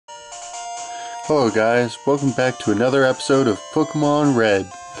Hello guys, welcome back to another episode of Pokemon Red.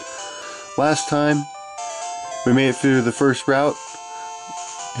 Last time, we made it through the first route,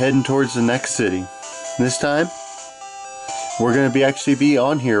 heading towards the next city. This time, we're going to actually be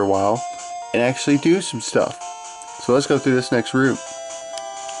on here a while, and actually do some stuff. So let's go through this next route.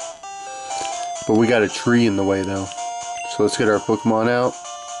 But we got a tree in the way though. So let's get our Pokemon out.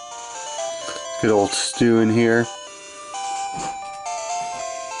 Let's get old Stu in here.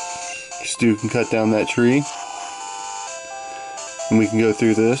 Stu can cut down that tree. And we can go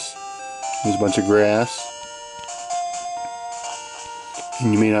through this. There's a bunch of grass.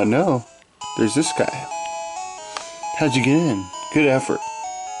 And you may not know, there's this guy. How'd you get in? Good effort.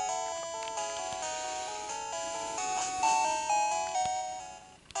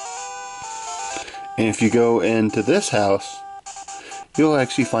 And if you go into this house, you'll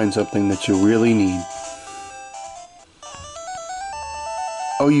actually find something that you really need.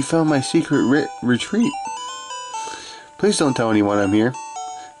 Oh, you found my secret retreat. Please don't tell anyone I'm here.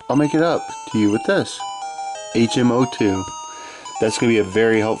 I'll make it up to you with this. HMO2. That's going to be a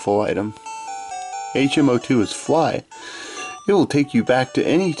very helpful item. HMO2 is fly. It will take you back to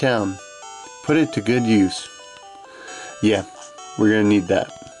any town. Put it to good use. Yeah, we're going to need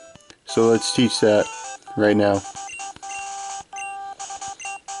that. So let's teach that right now.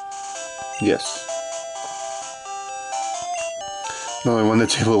 Yes. The only one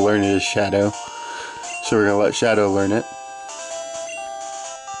that's able to learn it is Shadow. So we're going to let Shadow learn it.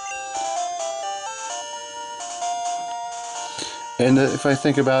 And if I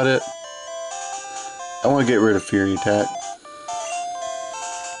think about it, I want to get rid of Fury Attack.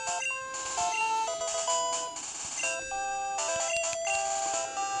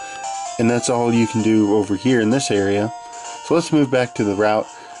 And that's all you can do over here in this area. So let's move back to the route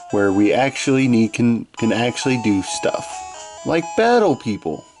where we actually can actually do stuff. Like battle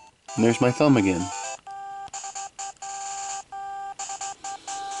people. And there's my thumb again.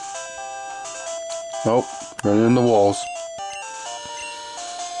 Oh, running into walls.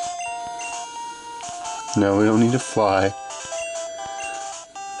 No, we don't need to fly.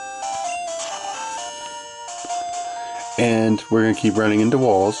 And we're going to keep running into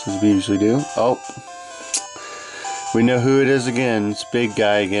walls, as we usually do. Oh. We know who it is again. It's Big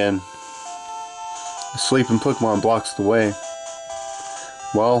Guy again. The sleeping Pokemon blocks the way.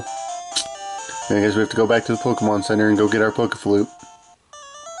 Well, I guess we have to go back to the Pokemon Center and go get our Pokeflute.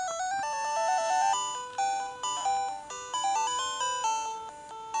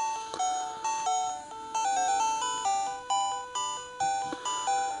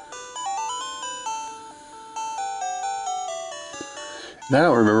 And I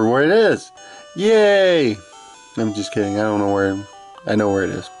don't remember where it is. Yay! I'm just kidding. I don't know where. I know where it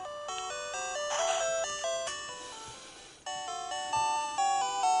is.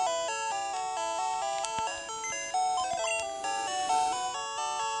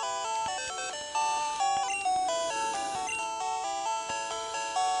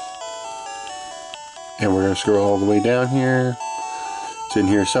 And we're going to scroll all the way down here. It's in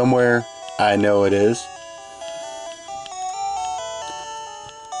here somewhere. I know it is.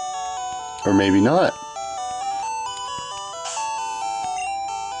 Or maybe not.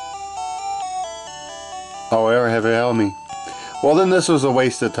 Oh, I ever have it help me. Well, then this was a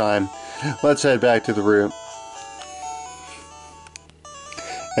waste of time. Let's head back to the route.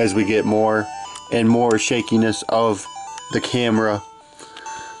 As we get more and more shakiness of the camera.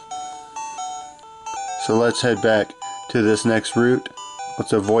 So let's head back to this next route.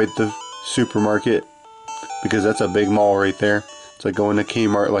 Let's avoid the supermarket, because that's a big mall right there. It's like going to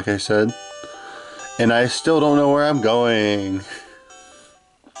Kmart, like I said. And I still don't know where I'm going.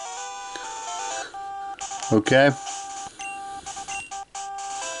 Okay.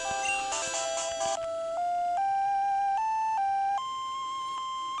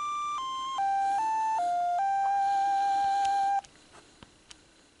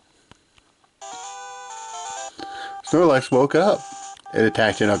 Snorlax woke up. It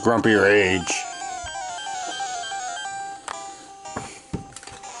attacked in a grumpy rage.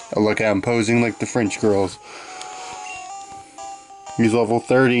 Oh, look at him posing like the French girls. He's level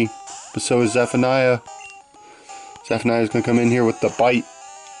 30, but so is Zephaniah. Zephaniah's gonna come in here with the bite.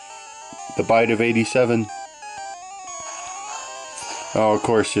 The bite of 87. Oh, of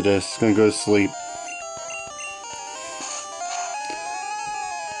course it is. It's gonna go to sleep.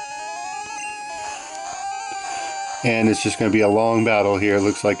 And it's just going to be a long battle here, it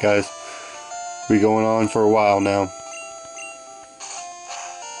looks like, guys. We're going on for a while now.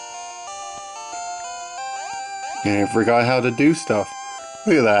 And I forgot how to do stuff.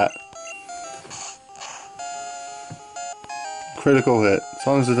 Look at that. Critical hit. As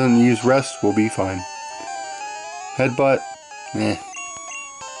long as it doesn't use rest, we'll be fine. Headbutt, eh.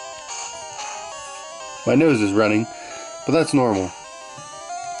 My nose is running, but that's normal.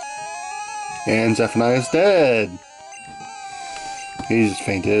 And Zephaniah's dead. He just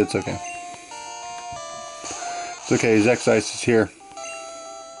fainted, it's okay. It's okay, Zexice is here.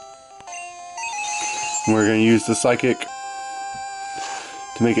 And we're going to use the Psychic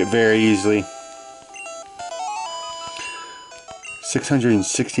to make it very easily.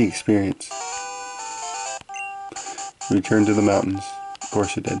 660 experience. Return to the mountains. Of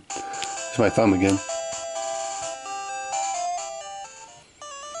course it did. It's my thumb again.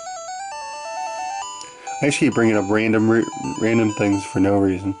 I just keep bringing up random things for no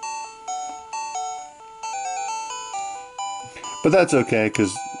reason. But that's okay,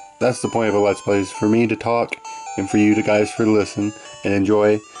 because that's the point of a Let's Play, is for me to talk and for you guys to listen and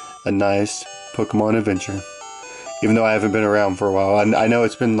enjoy a nice Pokemon adventure. Even though I haven't been around for a while. I know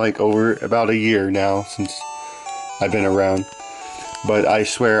it's been like over about a year now since I've been around. But I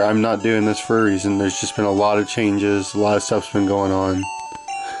swear I'm not doing this for a reason. There's just been a lot of changes, a lot of stuff's been going on.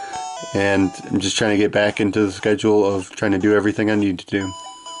 And I'm just trying to get back into the schedule of trying to do everything I need to do.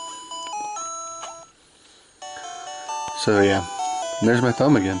 So yeah, and there's my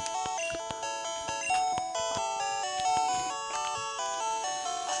thumb again.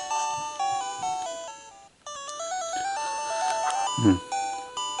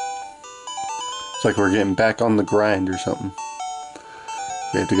 It's like we're getting back on the grind or something.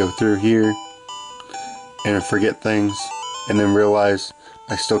 We have to go through here and forget things and then realize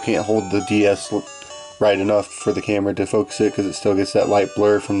I still can't hold the DS right enough for the camera to focus it because it still gets that light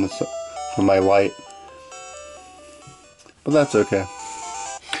blur from my light. But that's okay.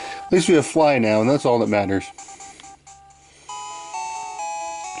 At least we have Fly now, and that's all that matters.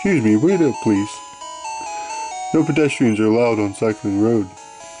 Excuse me, wait up please. No pedestrians are allowed on Cycling Road.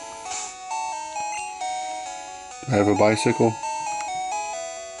 I have a bicycle.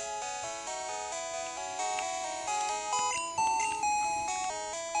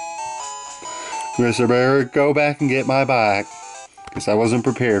 Guess I better go back and get my bike, because I wasn't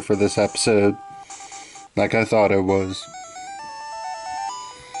prepared for this episode like I thought I was.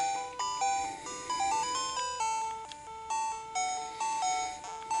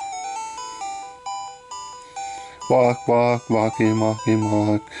 Walk, walk, walking, walking,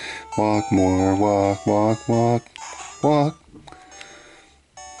 walk. Walk more, walk, walk, walk, walk.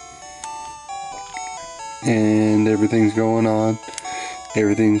 And everything's going on.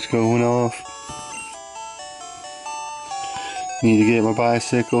 Everything's going off. Need to get my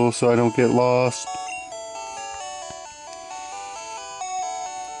bicycle so I don't get lost.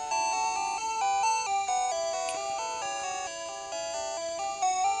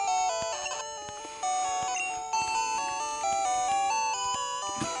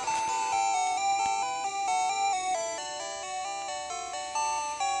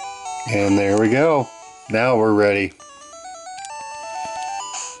 And there we go. Now we're ready.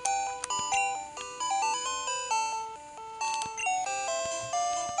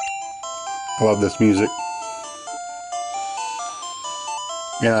 I love this music.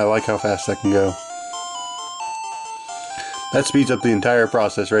 And I like how fast I can go. That speeds up the entire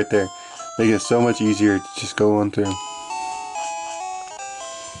process right there. Making it so much easier to just go on through.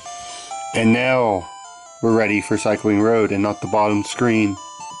 And now we're ready for Cycling Road and not the bottom screen.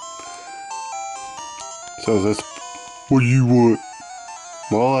 So that's... What do you want?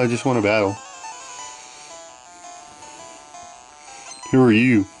 Well, I just want a battle. Who are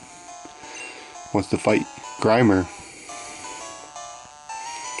you? Wants to fight Grimer.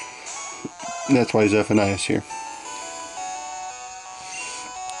 That's why Zephaniah is here.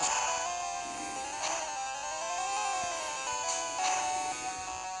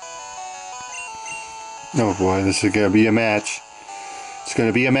 Oh boy, this is gonna be a match. It's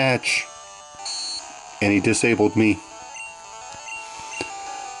gonna be a match. And he disabled me.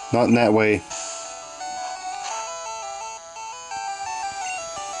 Not in that way.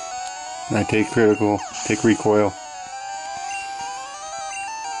 I take critical, take recoil.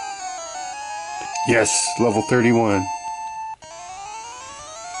 Yes, level 31.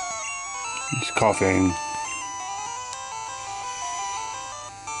 He's coughing.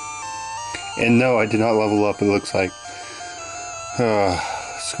 And no, I did not level up, it looks like.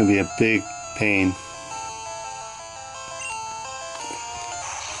 It's going to be a big pain.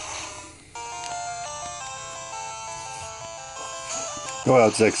 Go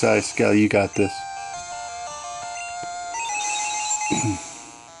out, Zexice. Scal, you got this.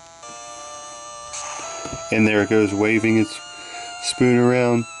 And there it goes, waving its spoon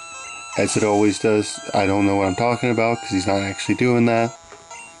around, as it always does. I don't know what I'm talking about, because he's not actually doing that.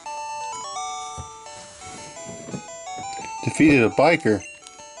 Defeated a biker.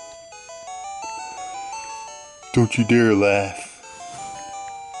 Don't you dare laugh.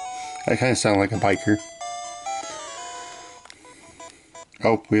 I kind of sound like a biker.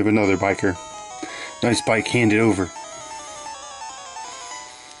 Oh, we have another biker. Nice bike handed over.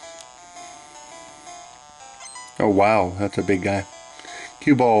 Oh wow, that's a big guy.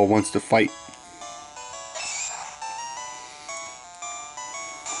 Cue Ball wants to fight.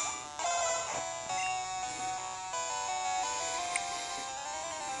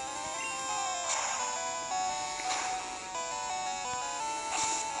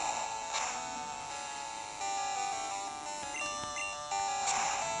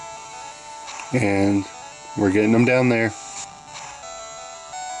 And we're getting him down there.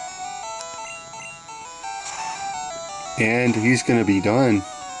 And he's gonna be done.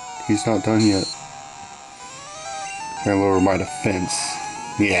 He's not done yet. I'm gonna lower my defense.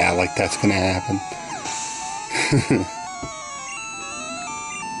 Yeah, like that's gonna happen.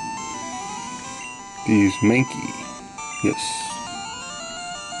 Use Mankey. Yes.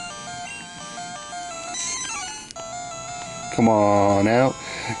 Come on out.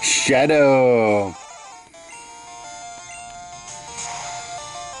 Shadow.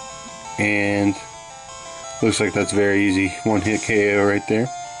 And looks like that's very easy. One hit KO right there.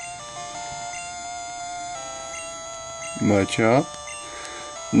 Machop.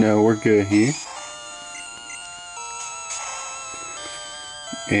 No, we're good here.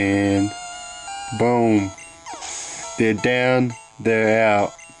 And boom. They're down, they're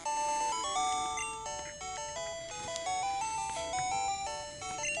out.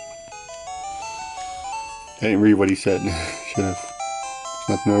 I didn't read what he said. Should have. There's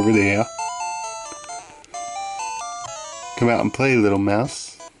nothing over there. Come out and play, little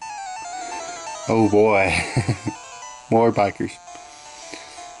mouse. Oh boy. More bikers.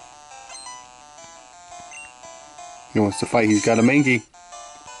 He wants to fight. He's got a Mankey.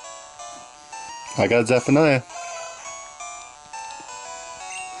 I got Zephaniah.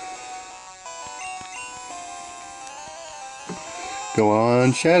 Go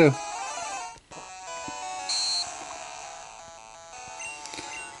on, Shadow.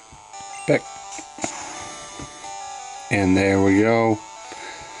 Back. And there we go.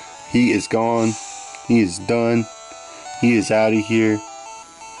 He is gone. He is done. He is out of here.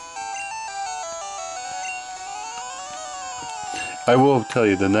 I will tell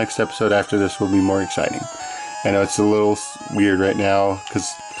you, the next episode after this will be more exciting. I know it's a little weird right now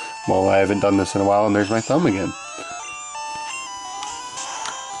because, well, I haven't done this in a while, and there's my thumb again.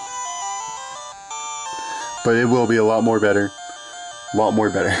 But it will be a lot more better. A lot more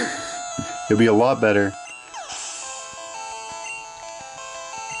better. It'll be a lot better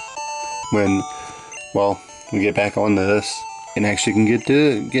when, well, we get back onto this and actually can get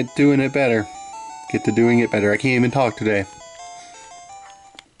doing it better. Get to doing it better. I can't even talk today.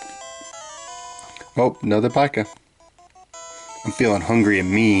 Oh, another biker. I'm feeling hungry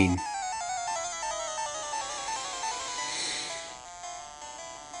and mean.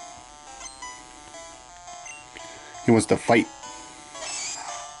 He wants to fight.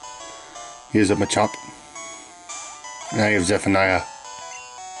 Here's a Machop. And I have Zephaniah.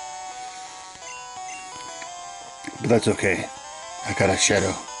 But that's okay. I got a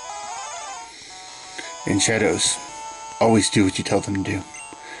Shadow. And Shadows always do what you tell them to do.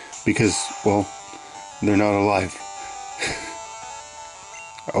 Because, well, they're not alive.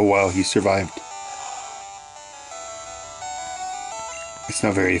 Oh wow, he survived. It's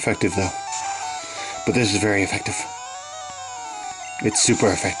not very effective though. But this is very effective. It's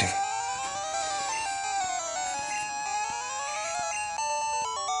super effective.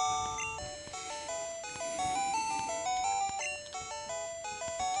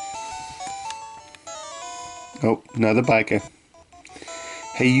 Oh, another biker.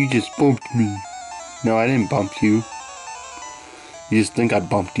 Hey, you just bumped me. No, I didn't bump you. You just think I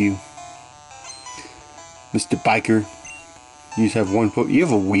bumped you. Mr. Biker. You just have one foot. You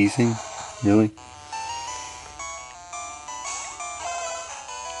have a Weezing? Really?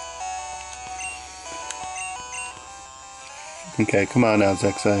 Okay, come on now,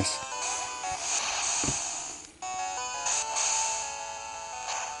 Zexice.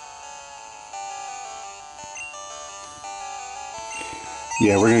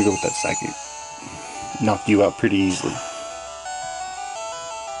 Yeah, we're gonna go with that Psychic. Knocked you out pretty easily.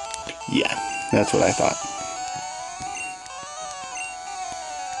 Yeah, that's what I thought.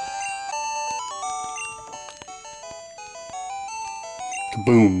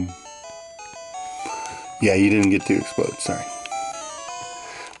 Kaboom. Yeah, you didn't get to explode, sorry.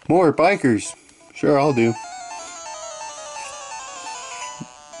 More bikers. Sure, I'll do.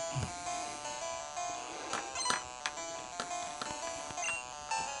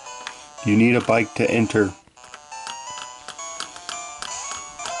 You need a bike to enter.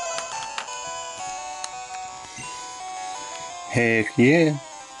 Heck yeah.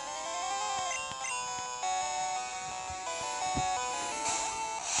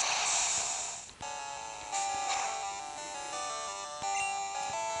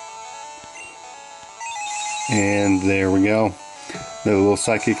 And there we go. The little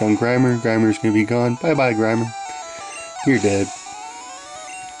psychic on Grimer. Grimer's gonna be gone. Bye bye, Grimer. You're dead.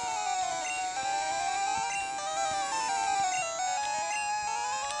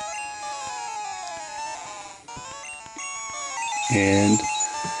 And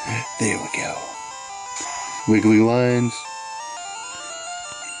there we go. Wiggly lines.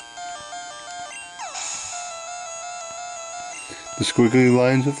 The squiggly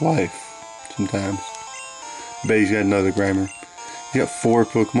lines of life. Sometimes. I bet he's got another Grimer. He's got 4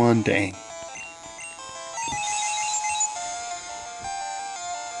 Pokemon. Dang.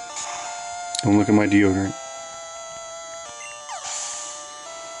 Don't look at my deodorant.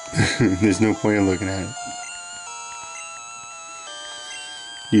 There's no point in looking at it.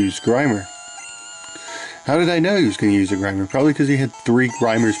 Use Grimer. How did I know he was going to use a Grimer? Probably because he had 3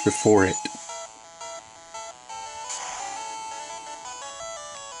 Grimers before it.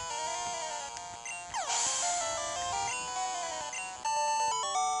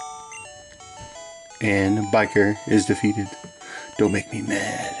 And Biker is defeated. Don't make me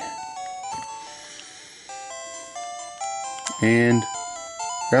mad. And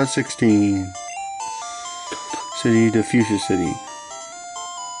Route 16. City to Fuchsia City.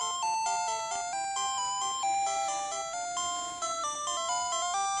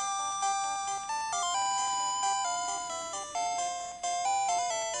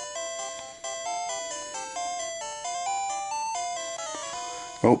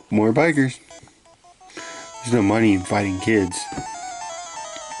 Oh, more bikers. There's no money in fighting kids.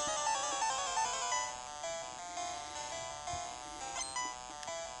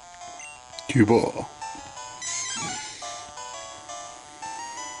 Cuba.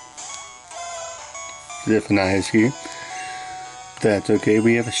 Zephaniah's here. That's okay,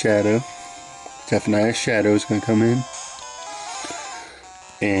 we have a shadow. Zephaniah's shadow is going to come in.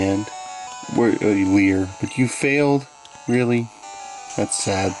 And we're Lear. But you failed? Really? That's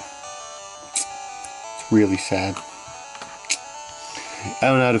sad. It's really sad. I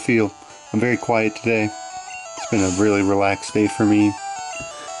don't know how to feel. I'm very quiet today. It's been a really relaxed day for me.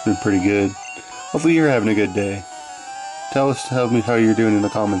 It's been pretty good. Hopefully you're having a good day. Tell me how you're doing in the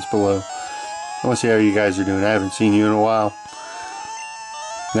comments below. I want to see how you guys are doing. I haven't seen you in a while.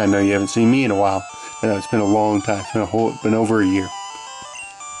 And I know you haven't seen me in a while. I know it's been a long time. It's been over a year.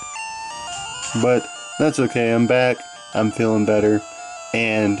 But that's okay. I'm back. I'm feeling better.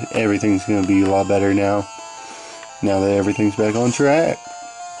 And everything's going to be a lot better now. Now that everything's back on track.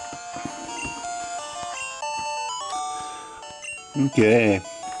 Okay.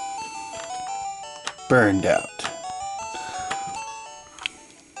 Burned out.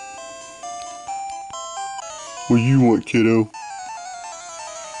 What do you want, kiddo?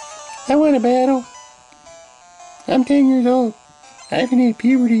 I want a battle. I'm 10 years old. I haven't hit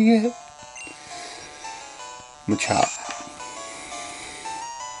puberty yet. Machop.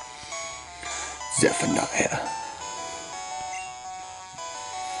 Zephaniah.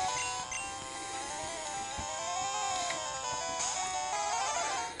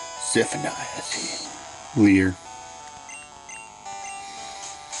 Zephaniah's here. Lear.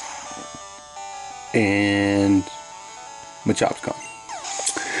 And Machop's gone.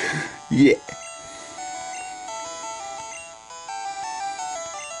 Yeah.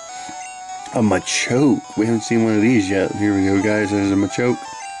 A Machoke. We haven't seen one of these yet. Here we go, guys. There's a Machoke.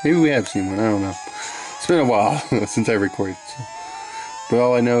 Maybe we have seen one. I don't know. It's been a while since I recorded. So. But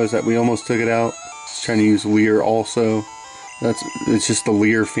all I know is that we almost took it out. Just trying to use Lear also. It's just the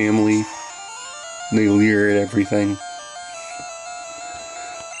Lear family. They leer at everything.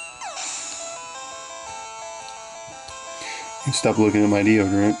 And stop looking at my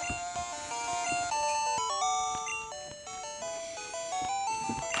deodorant.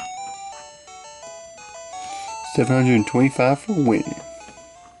 $725 for winning.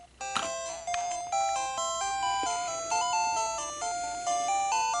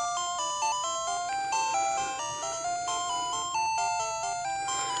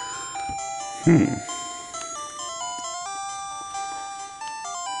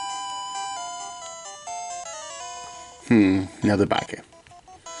 Another biker.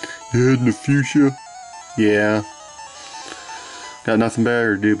 You heading to Fuchsia? Yeah. Got nothing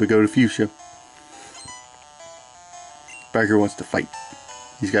better to do but go to Fuchsia. Biker wants to fight.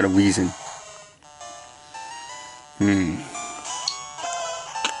 He's got a Weezing.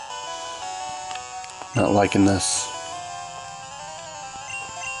 Not liking this.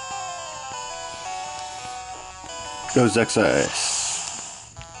 Goes Xyz.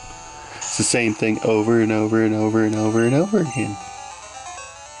 It's the same thing over and over and over and over and over again.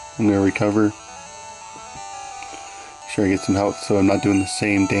 I'm gonna recover. Make sure I get some health so I'm not doing the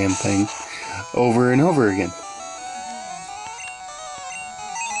same damn thing over and over again.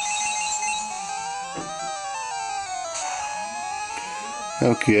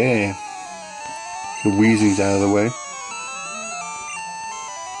 Okay. The wheezing's out of the way.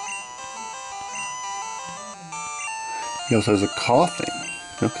 He also has a coughing.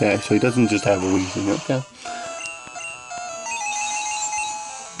 Okay, so he doesn't just have a wheezing. Okay.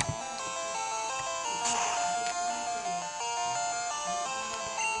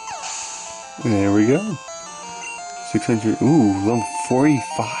 There we go. 600. Ooh, level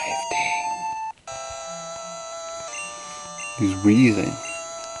 45. Dang. He's wheezing.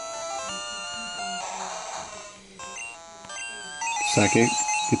 Second,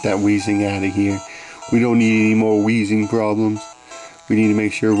 get that wheezing out of here. We don't need any more wheezing problems. We need to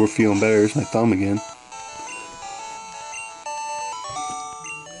make sure we're feeling better. There's my thumb again.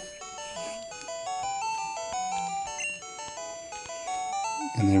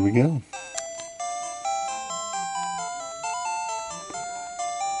 And there we go.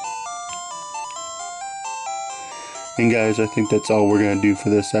 And guys, I think that's all we're going to do for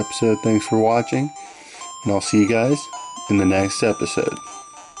this episode. Thanks for watching. And I'll see you guys in the next episode.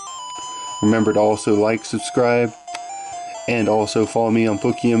 Remember to also like, subscribe, and also follow me on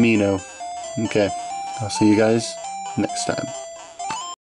Pokeamino. Okay, I'll see you guys next time.